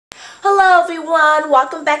everyone,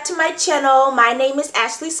 welcome back to my channel. My name is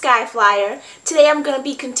AshleySkyflier. Today I'm going to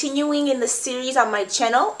be continuing in the series on my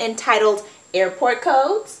channel entitled Airport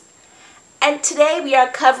Codes. And today we are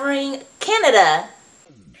covering Canada.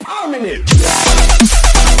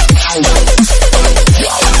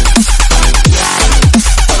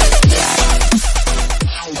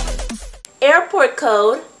 Airport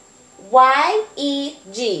code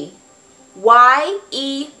YEG.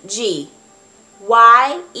 YEG.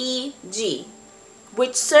 YEG,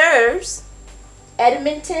 which serves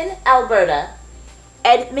Edmonton, Alberta.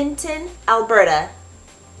 Edmonton, Alberta.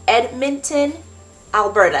 Edmonton,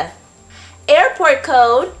 Alberta. Airport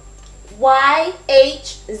code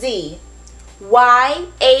YHZ.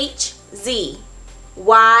 YHZ.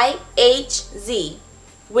 YHZ,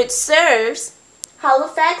 which serves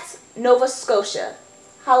Halifax, Nova Scotia.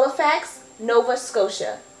 Halifax, Nova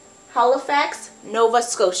Scotia. Halifax, Nova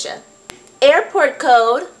Scotia. Airport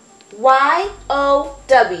code YOW.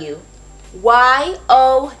 YOW.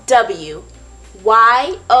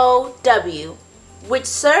 YOW, which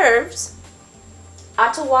serves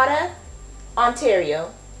Ottawa,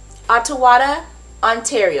 Ontario. Ottawa,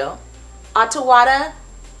 Ontario. Ottawa,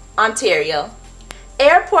 Ontario.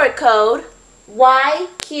 Airport code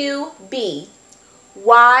YQB.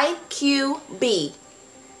 YQB.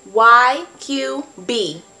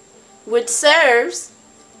 YQB, which serves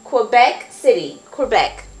Quebec City,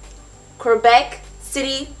 Quebec. Quebec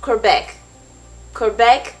City, Quebec.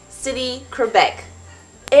 Quebec City, Quebec.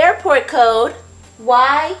 Airport code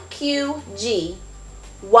YQG.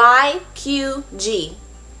 YQG.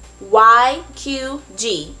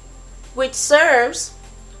 YQG, which serves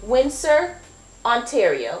Windsor,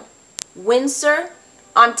 Ontario. Windsor,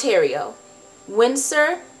 Ontario.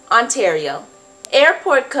 Windsor, Ontario.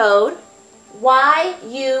 Airport code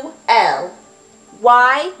YUL.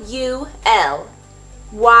 YUL.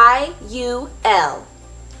 YUL,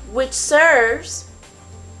 which serves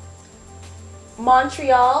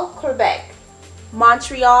Montreal, Quebec.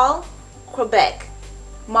 Montreal, Quebec.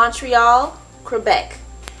 Montreal, Quebec.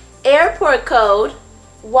 Airport code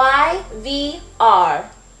YVR.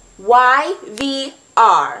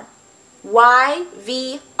 YVR.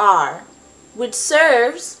 YVR, which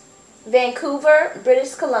serves Vancouver,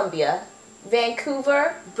 British Columbia.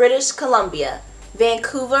 Vancouver, British Columbia.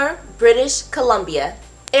 Vancouver, British Columbia.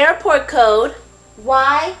 Airport code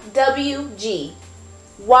YWG.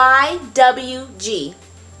 YWG.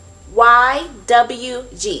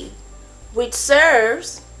 YWG, which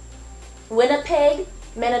serves Winnipeg,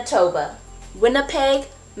 Manitoba. Winnipeg,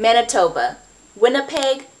 Manitoba.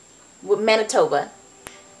 Winnipeg, Manitoba.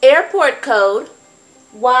 Airport code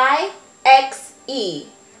YXE.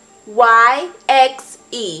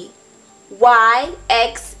 YXE.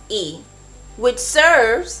 YXE, which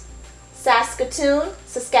serves Saskatoon,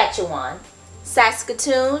 Saskatchewan.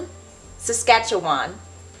 Saskatoon, Saskatchewan.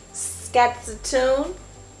 Saskatoon,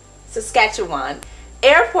 Saskatchewan.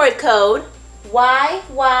 Airport code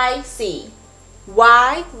YYC.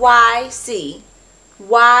 YYC.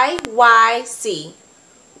 YYC,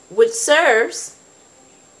 which serves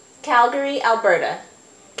Calgary, Alberta.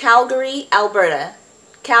 Calgary, Alberta.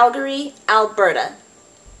 Calgary, Alberta.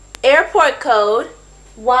 Airport code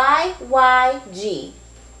YYG.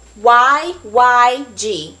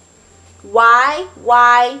 YYG.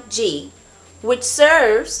 YYG, which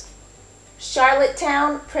serves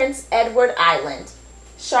Charlottetown, Prince Edward Island.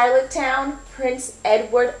 Charlottetown, Prince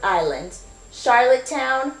Edward Island.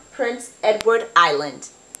 Charlottetown, Prince Edward Island.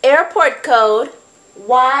 Airport code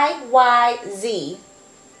YYZ.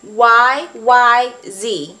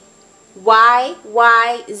 YYZ.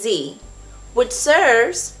 YYZ, which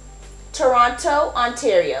serves Toronto,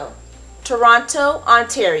 Ontario. Toronto,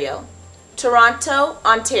 Ontario. Toronto,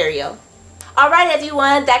 Ontario. Alright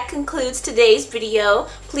everyone, that concludes today's video.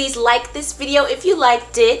 Please like this video if you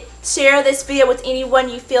liked it. Share this video with anyone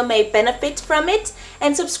you feel may benefit from it.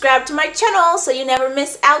 And subscribe to my channel so you never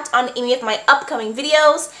miss out on any of my upcoming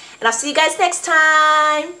videos. And I'll see you guys next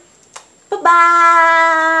time.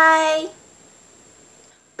 Bye-bye.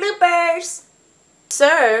 Bloopers.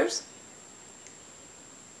 Serves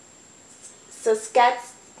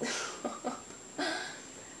Saskatoon?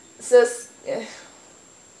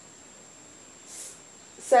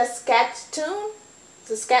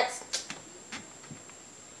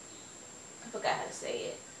 I forgot how to say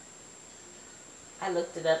it. I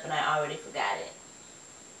looked it up and I already forgot it.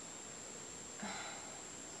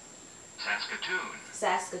 Saskatoon.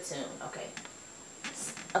 Saskatoon, okay.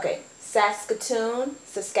 Okay, Saskatoon,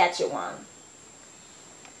 Saskatchewan.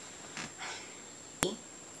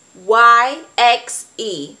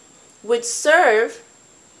 YXE, which serve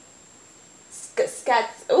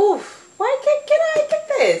Why can I get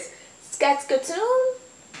this? Saskatoon?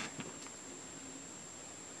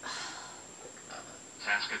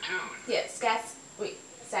 Saskatoon. Yes, wait,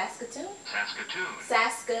 Saskatoon? Saskatoon.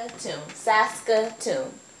 Saskatoon.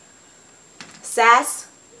 Saskatoon.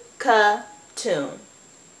 Saskatoon.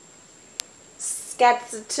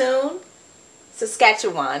 Saskatoon.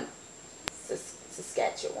 Saskatchewan.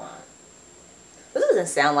 Saskatchewan. This doesn't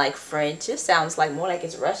sound like French. It sounds like more like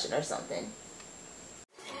it's Russian or something.